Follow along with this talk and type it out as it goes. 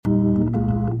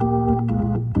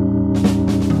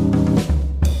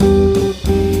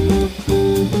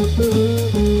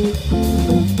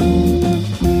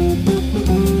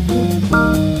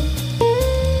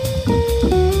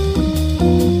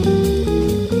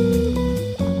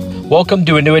Welcome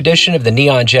to a new edition of the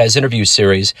Neon Jazz interview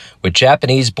series with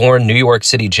Japanese-born New York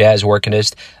City jazz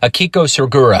organist Akiko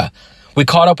Tsurgura. We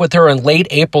caught up with her in late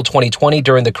April 2020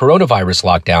 during the coronavirus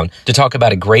lockdown to talk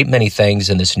about a great many things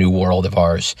in this new world of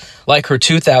ours, like her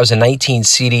 2019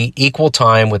 CD, Equal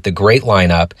Time, with the great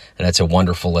lineup, and that's a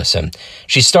wonderful listen.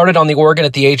 She started on the organ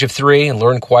at the age of 3 and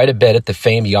learned quite a bit at the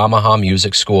famed Yamaha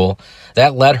Music School.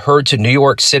 That led her to New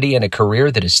York City and a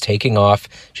career that is taking off.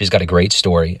 She's got a great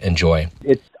story. Enjoy.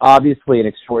 It's obviously an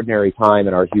extraordinary time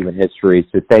in our human history,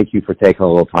 so thank you for taking a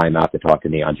little time out to talk to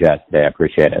Neon Jazz today. I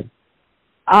appreciate it.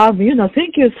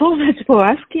 Thank you so much for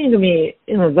asking me.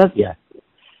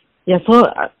 So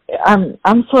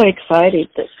I'm so excited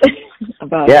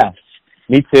about it. Yeah,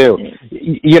 me too.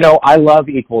 I love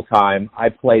Equal Time. I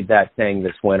played that thing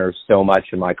this winter so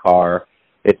much in my car.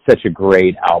 It's such a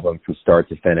great album from start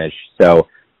to finish. So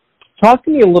talk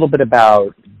to me a little bit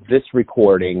about this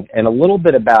recording and a little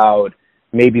bit about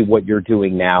maybe what you're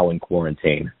doing now in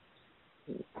quarantine.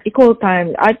 Equal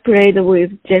Time, I played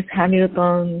with Jess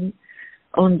Hamilton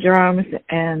on drums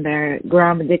and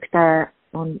Graham Dictor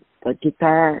on the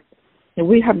guitar. And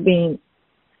we have been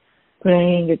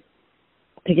playing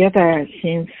together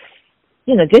since,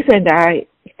 Jess and I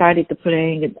started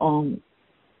playing it on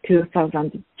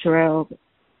 2012,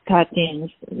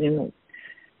 13,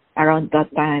 around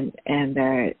that time.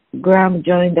 And Graham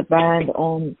joined the band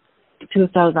on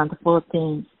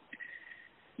 2014.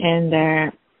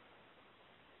 And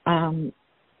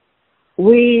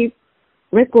we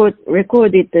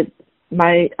recorded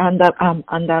my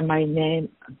under my name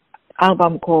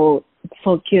album called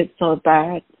So Cute So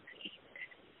Bad,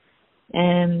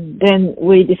 and then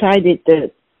we decided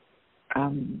to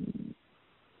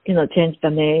change the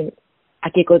name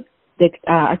Akiko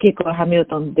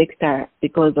Hamilton Dictor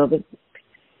because of it.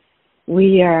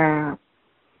 We are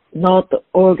not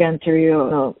organ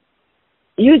trio.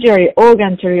 Usually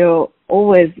organ trio,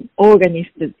 always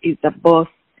organist is the boss.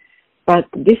 But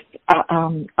this,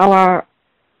 our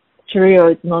trio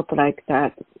is not like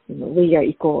that. We are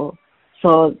equal.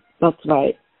 So that's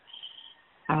why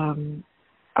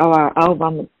our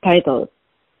album title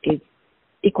is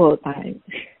Equal Time.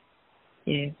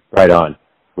 Yeah. Right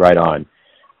on.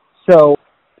 So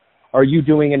are you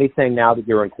doing anything now that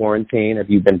you're in quarantine?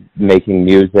 Have you been making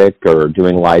music or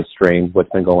doing live streams? What's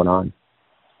been going on?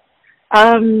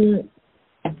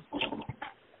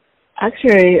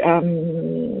 Actually,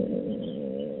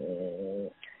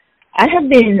 I have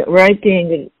been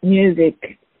writing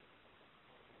music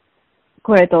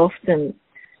quite often,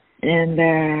 and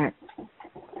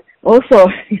also,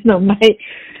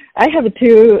 I have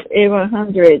 2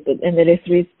 A100 and the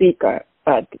Leslie speaker,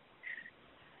 but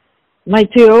my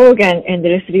 2 organ and the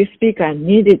Leslie speaker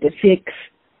needed a fix,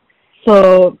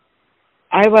 so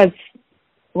I was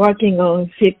working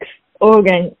on 6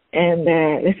 organ and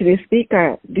Leslie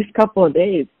speaker this couple of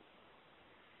days.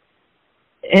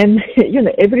 And,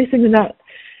 everything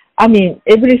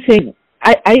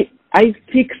I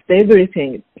fixed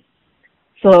everything.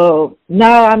 So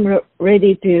now I'm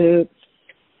ready to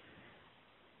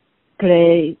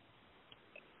play,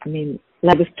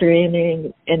 live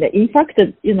streaming. And in fact,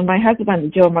 my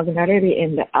husband, Joe Magnarelli,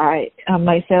 and I,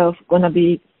 myself, gonna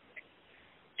be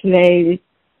play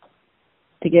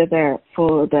together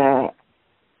for the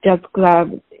jazz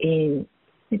club in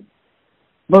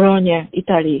Bologna,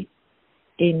 Italy,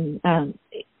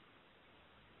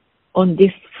 on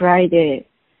this Friday,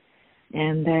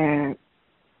 and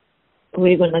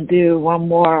we're gonna do one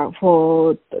more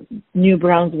for the New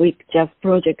Brunswick Jazz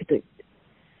Project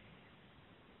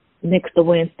next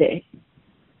Wednesday.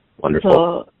 Wonderful.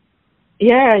 So,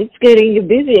 yeah, it's getting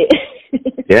busy.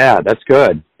 Yeah, that's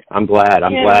good. I'm glad.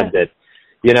 I'm glad that,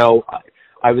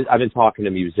 I've been talking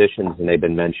to musicians and they've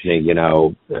been mentioning,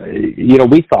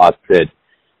 we thought that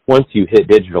once you hit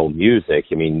digital music,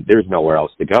 there's nowhere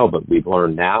else to go, but we've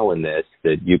learned now in this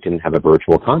that you can have a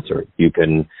virtual concert. You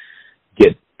can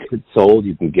get sold,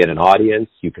 you can get an audience,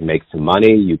 you can make some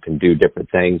money, you can do different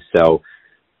things. So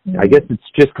I guess it's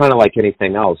just kind of like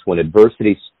anything else. When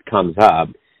adversity comes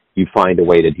up, you find a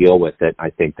way to deal with it.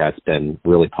 I think that's been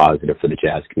really positive for the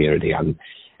jazz community. And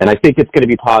I think it's going to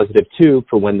be positive, too,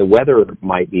 for when the weather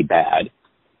might be bad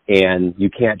and you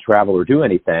can't travel or do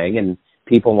anything and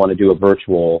people want to do a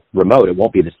virtual remote. It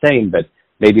won't be the same, but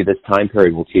maybe this time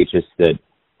period will teach us that,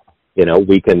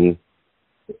 we can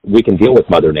deal with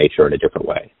Mother Nature in a different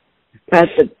way. But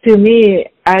to me,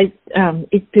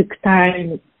 it took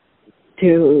time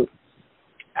to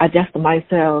adjust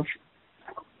myself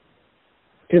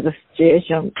to the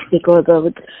situation because of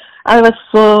it. I was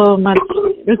so much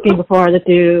looking forward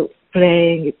to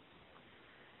playing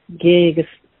gigs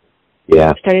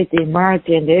Yeah. Started in March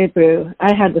and April.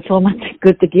 I had so much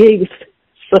good gigs.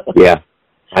 So. Yeah,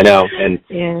 I know, and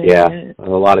a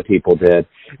lot of people did.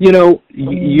 You know,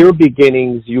 your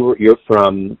beginnings. You're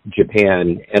from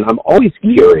Japan, and I'm always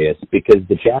curious because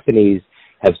the Japanese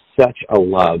have such a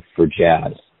love for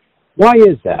jazz. Why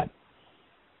is that?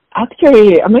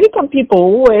 Actually, American people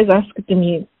always ask to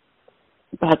me,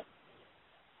 but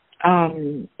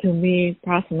to me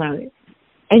personally,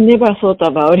 I never thought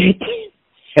about it.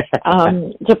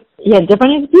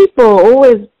 Japanese people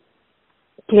always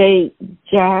play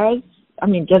jazz,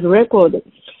 jazz record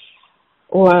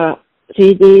or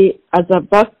CD as a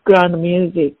background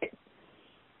music.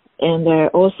 And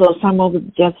also some of the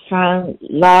jazz fans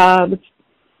love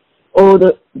all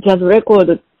the jazz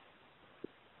record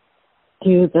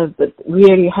to the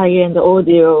really high-end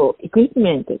audio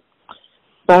equipment.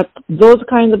 But those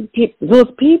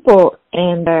people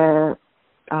and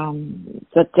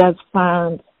the jazz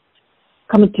fans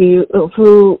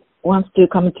who wants to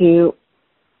come to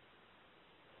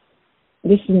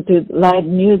listen to live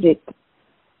music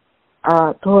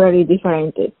are totally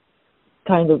different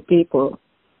kind of people.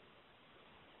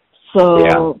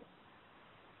 So,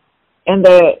 and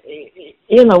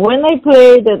when I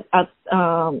played at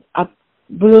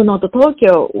Blue Note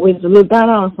Tokyo with Lou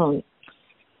Donaldson,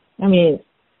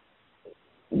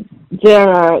 there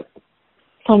are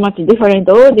so much different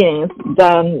audience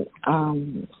than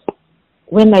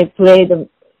when I played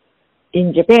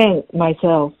in Japan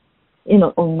myself,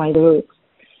 on my roots.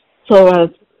 So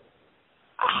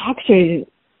actually,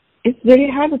 it's very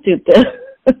hard to tell.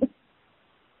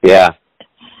 Yeah.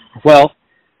 Well,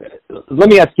 let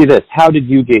me ask you this. How did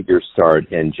you get your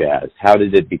start in jazz? How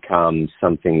did it become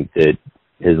something that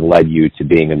has led you to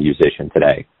being a musician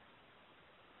today?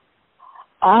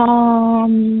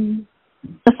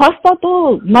 The first of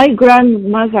all, my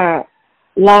grandmother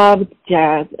loved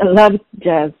jazz.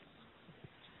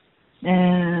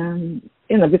 And,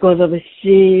 because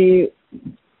she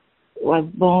was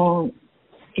born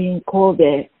in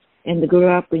Kobe and grew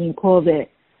up in Kobe.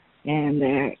 And,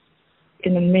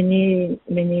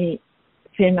 many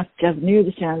famous jazz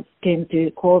musicians came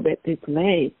to Kobe to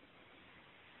play.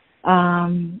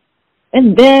 And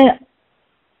then,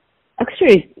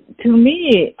 actually, to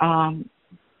me,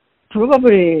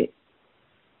 probably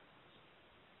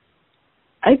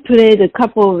I played a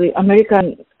couple of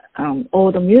American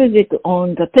old music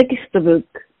on the textbook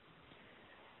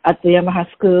at the Yamaha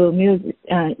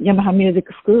Music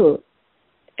School.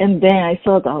 And then I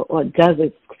thought, jazz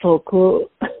is so cool.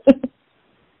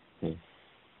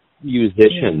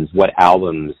 Musicians, what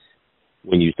albums,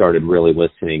 when you started really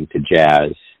listening to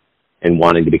jazz and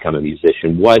wanting to become a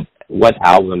musician, what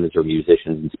albums or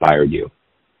musicians inspired you?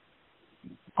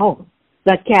 Oh,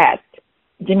 The Cat,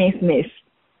 Jimmy Smith.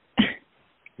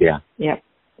 Yeah. Yeah.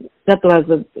 That was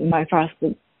my first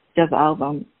jazz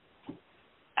album.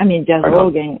 Jazz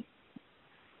organ.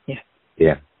 Yeah.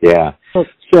 Yeah. Yeah.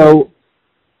 So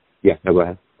yeah, no, go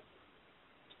ahead.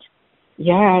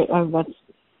 Yeah, I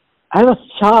was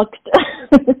shocked.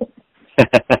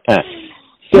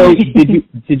 So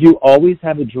did you always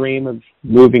have a dream of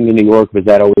moving to New York? Was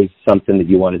that always something that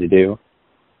you wanted to do?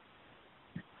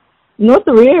 Not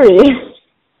really.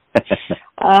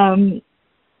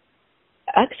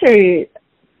 Actually,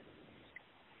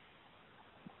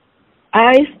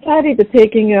 I started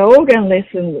taking an organ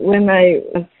lesson when I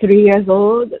was 3 years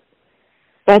old,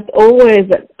 but always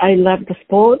I loved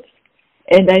sports,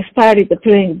 and I started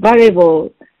playing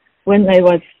volleyball when I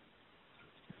was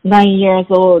 9 years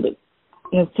old,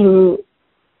 through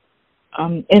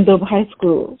end of high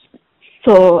school.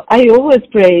 So I always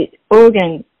played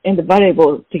organ and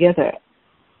volleyball together.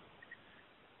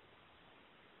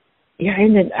 Yeah,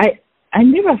 and then I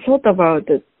never thought about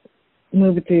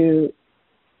move to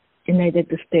United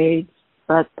States,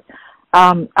 but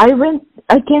I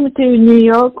came to New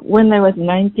York when I was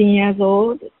 19 years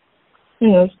old.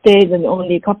 Stayed in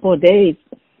only a couple of days,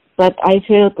 but I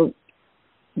felt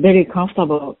very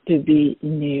comfortable to be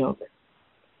in New York.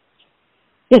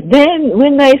 Yeah, then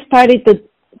when I started to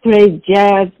play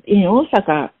jazz in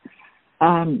Osaka,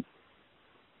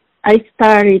 I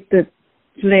started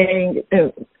playing.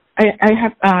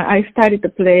 I started to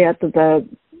play at the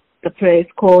place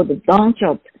called Dawn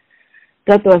Shop.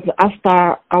 That was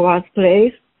after our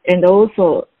place, and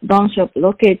also Dawn Shop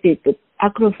located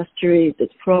across the street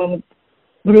from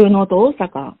Blue Note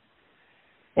Osaka.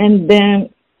 And then,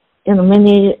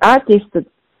 many artists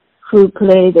who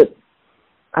played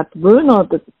at Blue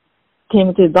Note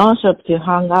came to Dawn Shop to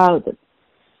hang out.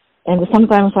 And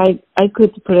sometimes I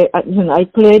could play, I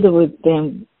played with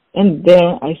them. And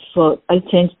then I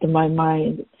changed my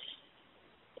mind.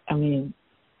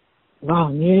 wow,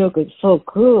 New York is so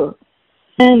cool.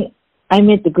 And I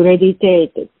met Grady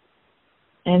Tate,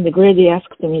 and Grady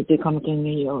asked me to come to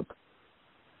New York.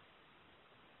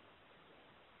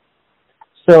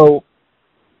 So,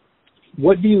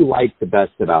 what do you like the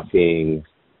best about being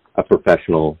a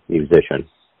professional musician?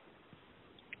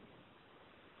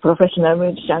 Professional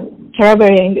musician,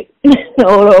 traveling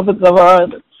all over the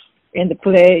world and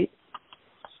play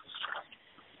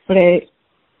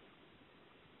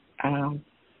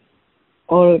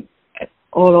all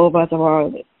over the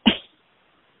world.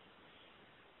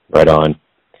 Right on.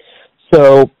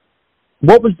 So,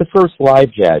 what was the first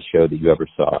live jazz show that you ever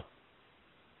saw?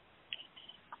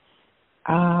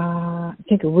 I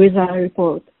think Weather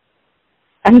Report.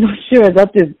 I'm not sure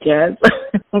that is jazz.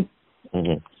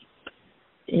 Mm-hmm.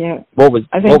 Yeah. What was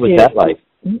that like?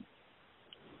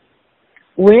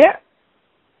 Where?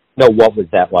 No, what was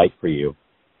that like for you?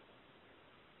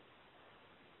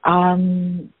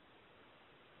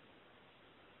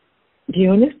 Be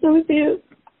honest with you,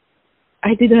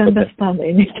 I didn't understand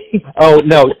anything. Oh,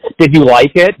 no. Did you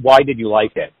like it? Why did you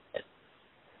like it?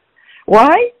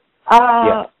 Why?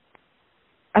 Yeah.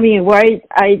 I mean, why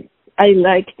I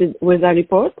liked the Weather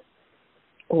Report?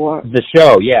 Or the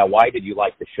show, yeah. Why did you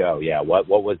like the show? Yeah. What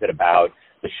was it about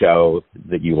the show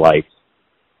that you liked?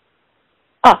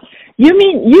 You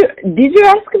mean did you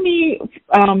ask me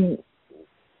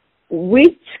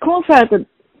which concert?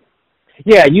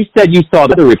 Yeah, you said you saw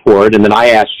the Weather Report, and then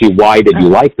I asked you why did you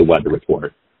like the Weather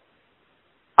Report?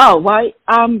 Oh, why?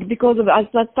 Because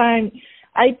at that time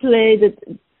I played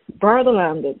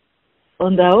Birdland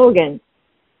on the organ,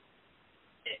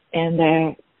 and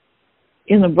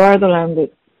Birdland.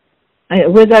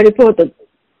 Weather Report.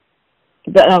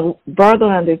 The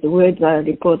Birdland is Weather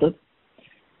Report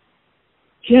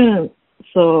tune,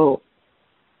 so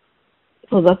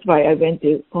that's why I went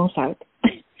to concert.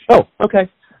 Oh, okay.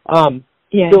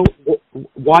 Yeah. So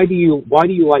why do you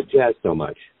like jazz so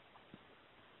much?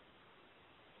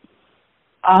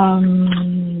 I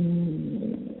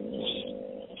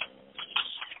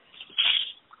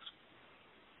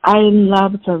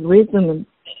love the rhythm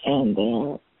and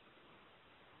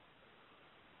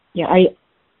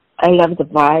I love the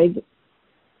vibe.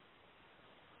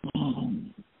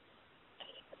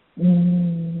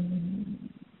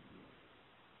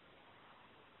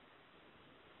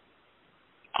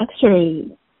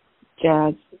 Actually,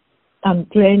 jazz,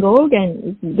 playing organ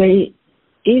is very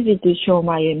easy to show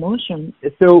my emotions.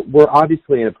 So we're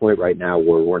obviously in a point right now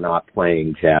where we're not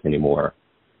playing jazz anymore.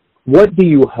 What do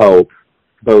you hope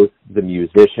both the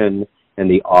musician and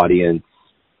the audience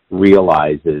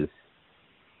realizes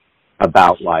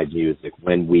about live music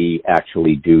when we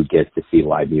actually do get to see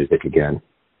live music again?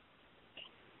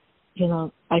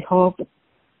 I hope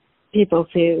people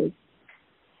feel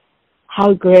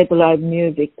how great live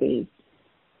music is,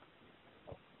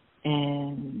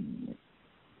 and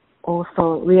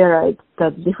also realize the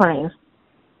difference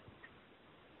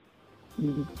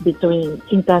between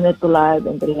internet live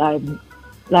and the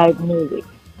live music.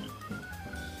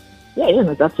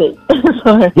 Yeah, that's it.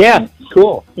 Yeah,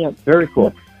 cool. Yep. Very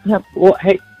cool. Yep. Well,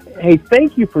 hey,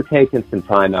 thank you for taking some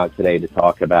time out today to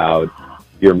talk about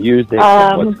your music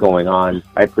and what's going on.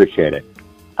 I appreciate it.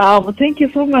 Thank you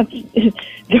so much.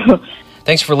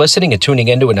 Thanks for listening and tuning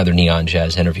in to another Neon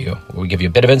Jazz interview, where we give you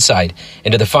a bit of insight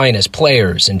into the finest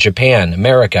players in Japan,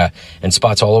 America, and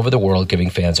spots all over the world, giving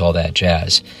fans all that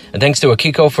jazz. And thanks to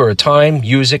Akiko for her time,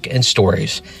 music, and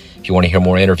stories. If you want to hear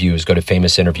more interviews, go to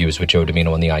Famous Interviews with Joe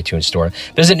Domino in the iTunes Store.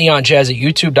 Visit Neon Jazz at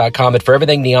youtube.com, and for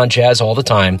everything Neon Jazz all the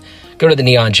time, go to the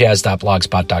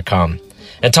neonjazz.blogspot.com.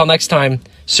 Until next time,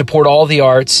 support all the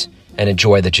arts and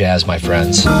enjoy the jazz, my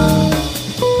friends.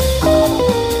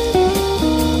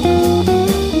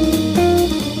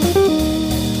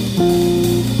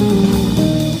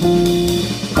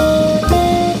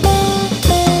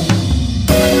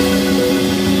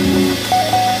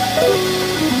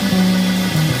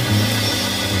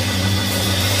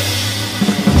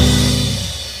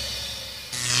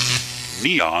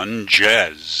 Neon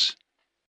Jazz.